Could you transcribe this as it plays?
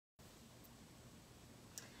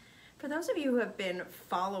For those of you who have been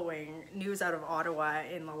following news out of Ottawa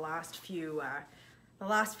in the last few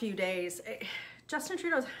days, Justin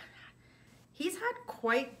he's had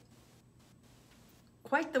quite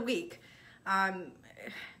the week.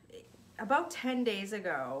 About 10 days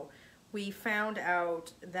ago, we found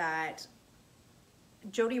out that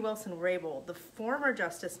Jody Wilson-Raybould, the former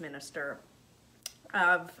Justice Minister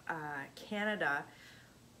of Canada,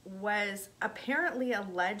 was apparently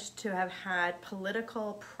alleged to have had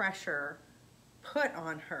political pressure put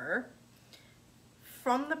on her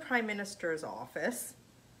from the Prime Minister's office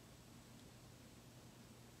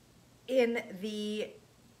in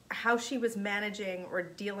how she was managing or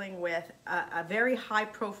dealing with a very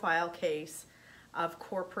high-profile case of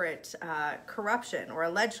corporate corruption or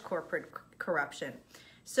alleged corporate corruption.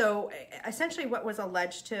 So essentially what was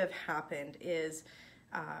alleged to have happened is,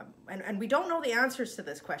 and we don't know the answers to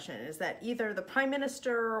this question, is that either the Prime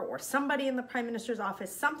Minister or somebody in the Prime Minister's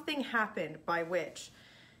office, something happened by which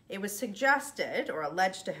it was suggested, or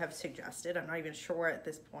alleged to have suggested, I'm not even sure at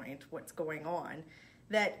this point what's going on,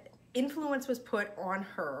 that influence was put on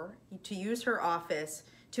her to use her office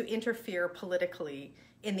to interfere politically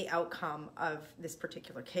in the outcome of this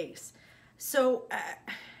particular case. So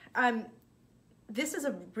this is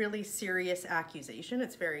a really serious accusation.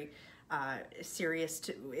 It's very serious.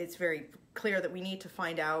 It's very clear that we need to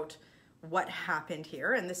find out what happened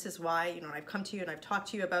here, and this is why, you know, I've come to you and I've talked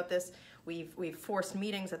to you about this. We've forced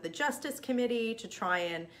meetings at the Justice Committee to try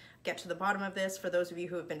and get to the bottom of this. For those of you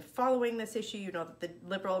who have been following this issue, you know that the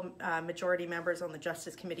Liberal majority members on the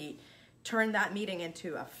Justice Committee turned that meeting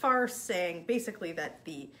into a farce, saying basically that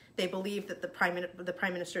they believe that the Prime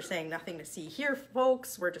Minister saying nothing to see here,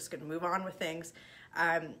 folks, we're just going to move on with things.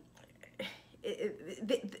 And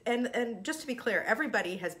just to be clear,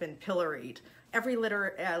 everybody has been pilloried. Every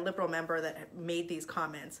Liberal member that made these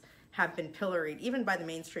comments have been pilloried, even by the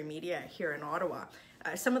mainstream media here in Ottawa.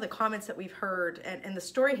 Some of the comments that we've heard, and the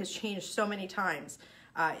story has changed so many times.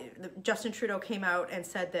 Justin Trudeau came out and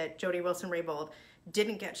said that Jody Wilson-Raybould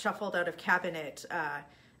didn't get shuffled out of cabinet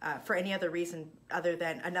for any other reason other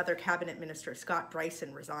than another cabinet minister, Scott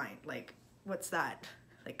Bryson, resigned. Like, what's that?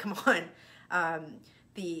 Like, come on.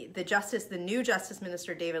 The new Justice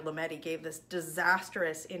Minister, David Lametti, gave this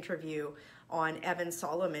disastrous interview on Evan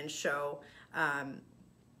Solomon's show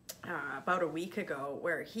about a week ago,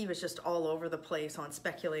 where he was just all over the place on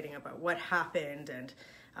speculating about what happened and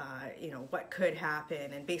you know, what could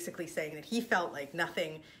happen, and basically saying that he felt like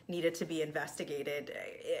nothing needed to be investigated.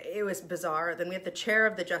 It was bizarre. Then we had the chair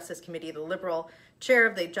of the Justice Committee, the Liberal chair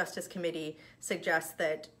of the Justice Committee, suggests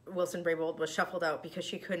that Wilson-Raybould was shuffled out because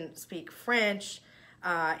she couldn't speak French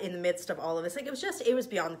in the midst of all of this. Like, it was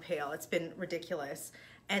beyond the pale. It's been ridiculous.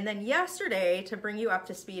 And then yesterday, to bring you up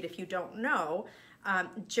to speed if you don't know,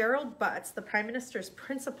 Gerald Butts, the Prime Minister's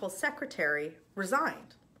principal secretary,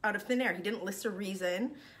 resigned out of thin air. He didn't list a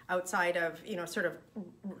reason outside of, you know, sort of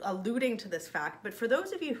alluding to this fact. But for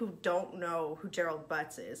those of you who don't know who Gerald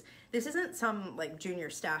Butts is, this isn't some like junior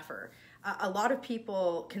staffer. A lot of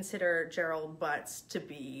people consider Gerald Butts to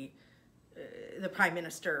be the Prime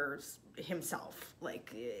Minister's himself. Like,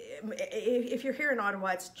 if you're here in Ottawa,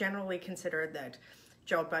 it's generally considered that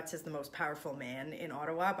Gerald Butts is the most powerful man in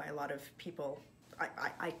Ottawa by a lot of people.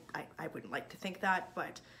 I wouldn't like to think that,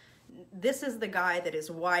 but this is the guy that is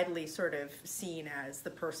widely sort of seen as the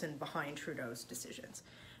person behind Trudeau's decisions.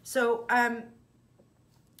 So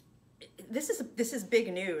this is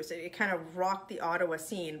big news. It kind of rocked the Ottawa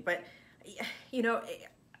scene, but you know,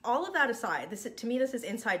 all of that aside, to me this is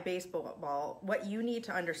inside baseball. What you need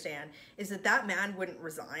to understand is that man wouldn't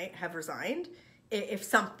have resigned if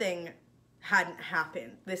something hadn't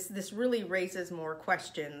happened. This really raises more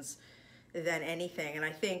questions than anything, and I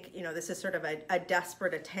think, you know, this is sort of a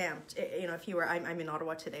desperate attempt. You know, if you were, I'm in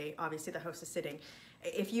Ottawa today, obviously the House is sitting.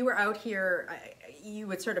 If you were out here, you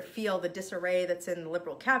would sort of feel the disarray that's in the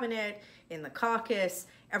Liberal cabinet, in the caucus.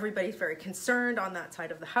 Everybody's very concerned on that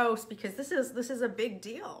side of the House because this is a big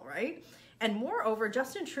deal, right? And moreover,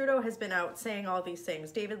 Justin Trudeau has been out saying all these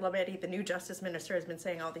things. David Lametti, the new Justice Minister, has been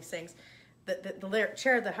saying all these things. The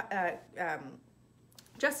chair of the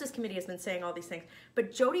Justice Committee has been saying all these things,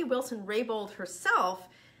 but Jody Wilson-Raybould herself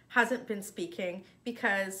hasn't been speaking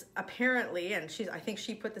because apparently, and I think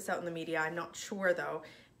she put this out in the media, I'm not sure though,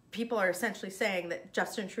 people are essentially saying that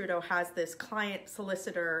Justin Trudeau has this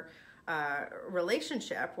client-solicitor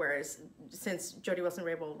relationship, whereas since Jody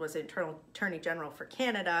Wilson-Raybould was Attorney General for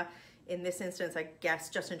Canada, in this instance, I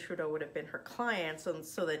guess Justin Trudeau would have been her client,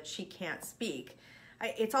 so that she can't speak.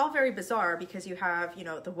 It's all very bizarre because you have, you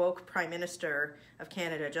know, the woke Prime Minister of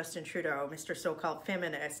Canada, Justin Trudeau, Mr. So-called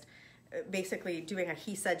feminist, basically doing a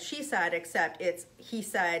he said, she said, except it's he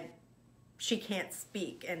said, she can't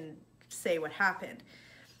speak and say what happened.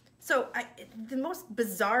 So the most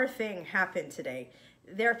bizarre thing happened today.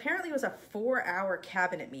 There apparently was a 4-hour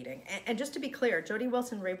cabinet meeting. And just to be clear, Jody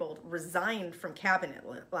Wilson-Raybould resigned from cabinet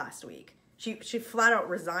last week. She flat out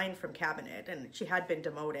resigned from cabinet, and she had been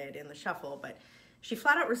demoted in the shuffle, but she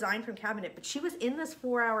flat out resigned from cabinet. But she was in this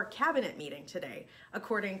 4-hour cabinet meeting today,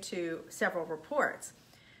 according to several reports.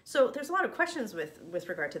 So there's a lot of questions with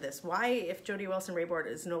regard to this. Why, if Jody Wilson-Raybould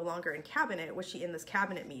is no longer in cabinet, was she in this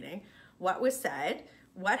cabinet meeting? What was said?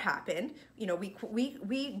 What happened? You know,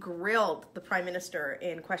 we grilled the Prime Minister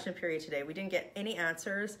in question period today. We didn't get any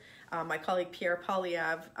answers. My colleague Pierre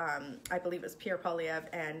Poilievre, I believe it was Pierre Poilievre,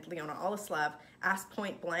 and Leona Oluslav asked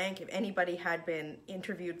point blank if anybody had been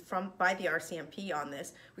interviewed by the RCMP on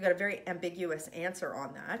this. We got a very ambiguous answer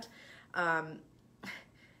on that.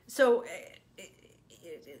 So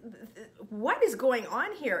what is going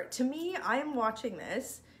on here? To me, I'm watching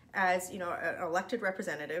this as, you know, an elected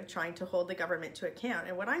representative trying to hold the government to account.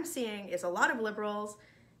 And what I'm seeing is a lot of Liberals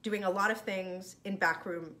doing a lot of things in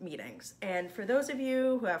backroom meetings. And for those of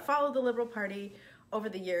you who have followed the Liberal Party over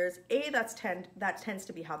the years, A, that tends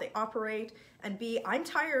to be how they operate, and B, I'm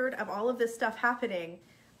tired of all of this stuff happening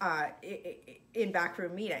in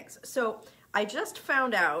backroom meetings. So I just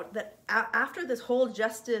found out that after this whole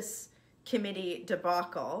Justice Committee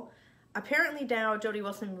debacle, apparently now Jody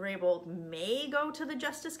Wilson-Raybould may go to the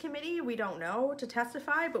Justice Committee, we don't know, to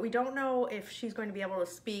testify, but we don't know if she's going to be able to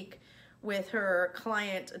speak with her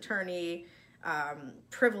client attorney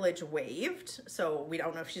privilege waived. So we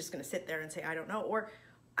don't know if she's going to sit there and say, I don't know, or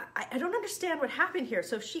I don't understand what happened here.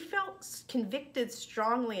 So if she felt convicted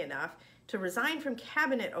strongly enough to resign from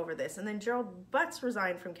cabinet over this, and then Gerald Butts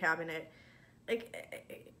resigned from cabinet,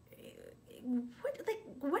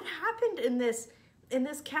 what happened in this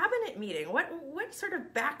cabinet meeting? What sort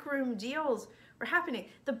of backroom deals were happening?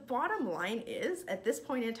 The bottom line is, at this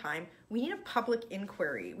point in time, we need a public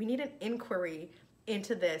inquiry. We need an inquiry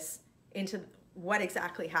into this, into what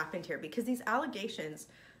exactly happened here, because these allegations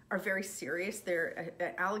are very serious. They're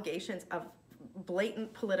allegations of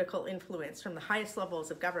blatant political influence from the highest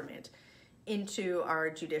levels of government into our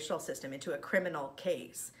judicial system, into a criminal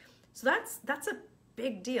case. So that's a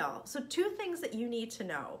big deal. So two things that you need to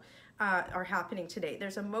know are happening today.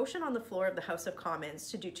 There's a motion on the floor of the House of Commons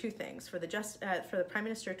to do two things: for the Prime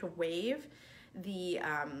Minister to waive the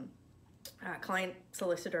client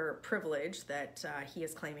solicitor privilege that he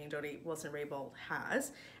is claiming Jody Wilson-Raybould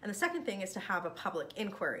has, and the second thing is to have a public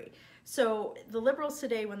inquiry. So the Liberals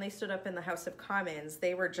today, when they stood up in the House of Commons,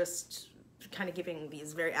 they were just kind of giving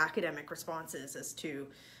these very academic responses as to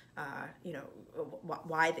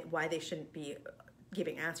why they shouldn't be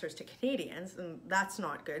giving answers to Canadians, and that's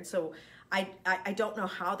not good. So I don't know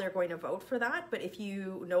how they're going to vote for that, but if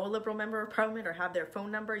you know a Liberal member of Parliament or have their phone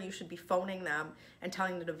number, you should be phoning them and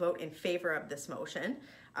telling them to vote in favor of this motion.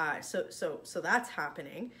 So that's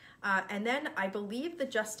happening. And then I believe the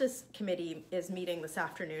Justice Committee is meeting this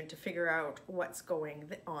afternoon to figure out what's going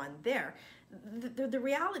on there. The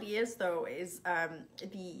reality is, though, is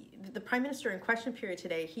the Prime Minister in question period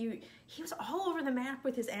today, he was all over the map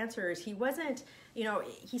with his answers. He wasn't,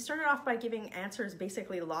 he started off by giving answers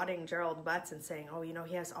basically lauding Gerald Butts and saying, oh,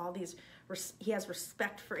 he has all these, he has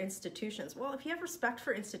respect for institutions. Well, if you have respect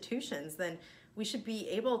for institutions, then we should be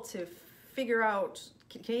able to figure out,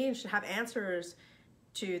 Canadians should have answers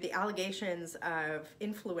to the allegations of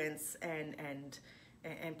influence and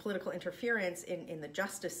political interference in the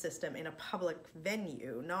justice system in a public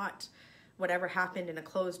venue, not whatever happened in a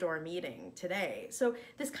closed-door meeting today. So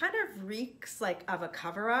this kind of reeks of a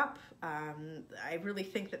cover-up. I really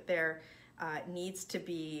think that there needs to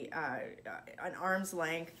be an arm's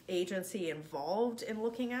length agency involved in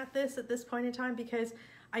looking at this point in time, because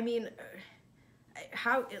I mean,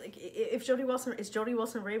 if Jody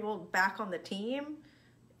Wilson-Raybould back on the team?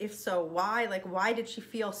 If so, why? Why did she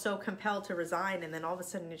feel so compelled to resign, and then all of a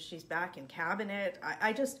sudden she's back in cabinet?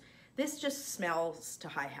 This just smells to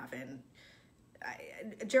high heaven.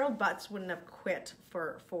 Gerald Butts wouldn't have quit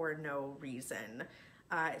for no reason.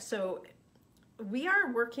 So we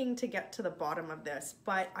are working to get to the bottom of this,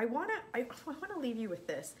 but I want to leave you with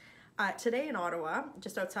this. Today in Ottawa,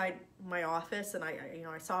 just outside my office, and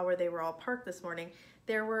I saw where they were all parked this morning,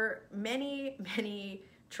 there were many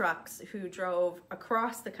trucks who drove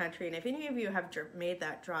across the country. And if any of you have made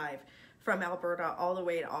that drive from Alberta all the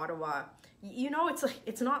way to Ottawa,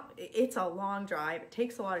 it's a long drive. It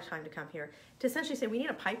takes a lot of time to come here to essentially say we need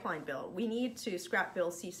a pipeline bill. We need to scrap Bill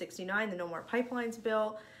C-69, the No More Pipelines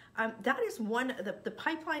bill. That is the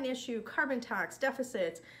pipeline issue, carbon tax,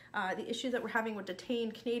 deficits, the issues that we're having with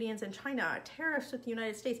detained Canadians in China, tariffs with the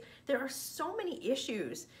United States. There are so many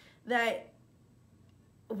issues that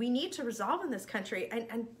we need to resolve in this country.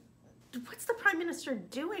 And what's the Prime Minister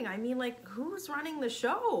doing? I mean, like, who's running the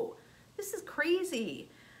show? This is crazy.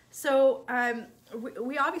 So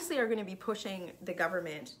we obviously are going to be pushing the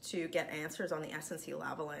government to get answers on the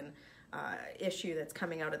SNC-Lavalin issue that's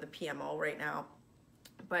coming out of the PMO right now.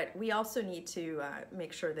 But we also need to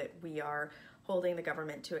make sure that we are holding the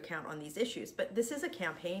government to account on these issues. But this is a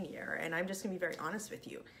campaign year, and I'm just going to be very honest with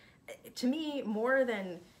you. To me, more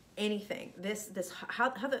than anything, how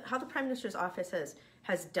the Prime Minister's office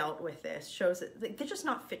has dealt with this shows that they're just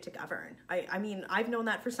not fit to govern. I mean, I've known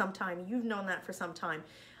that for some time. You've known that for some time.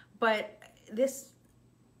 But this,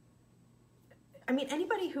 I mean,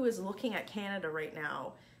 anybody who is looking at Canada right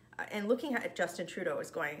now and looking at Justin Trudeau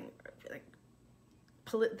is going, like,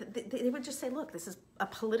 they would just say, look, this is a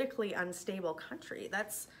politically unstable country.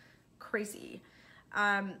 That's crazy.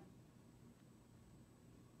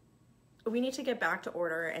 We need to get back to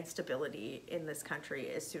order and stability in this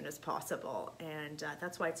country as soon as possible. And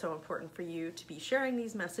that's why it's so important for you to be sharing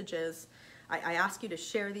these messages. I ask you to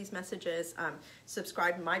share these messages,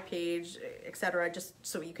 subscribe to my page, etc., just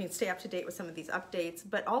so you can stay up to date with some of these updates,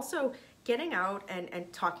 but also getting out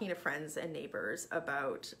and talking to friends and neighbors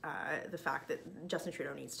about the fact that Justin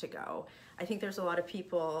Trudeau needs to go. I think there's a lot of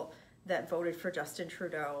people that voted for Justin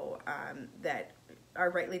Trudeau that are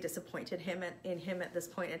rightly disappointed in him at this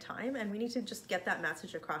point in time, and we need to just get that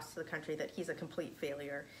message across to the country that he's a complete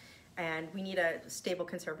failure, and we need a stable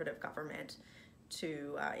Conservative government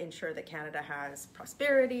to ensure that Canada has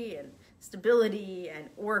prosperity and stability and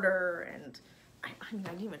order. And I mean, I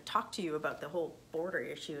didn't even talk to you about the whole border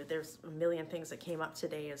issue. There's a million things that came up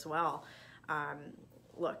today as well.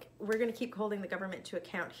 Look, we're going to keep holding the government to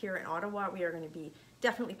account here in Ottawa. We are going to be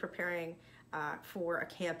definitely preparing for a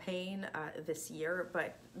campaign this year,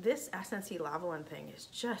 but this SNC-Lavalin thing is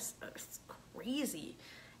just crazy,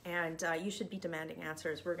 and you should be demanding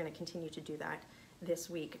answers. We're going to continue to do that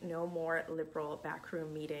this week. No more Liberal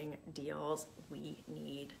backroom meeting deals. We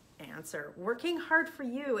need answer. Working hard for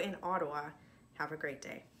you in Ottawa. Have a great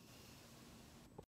day.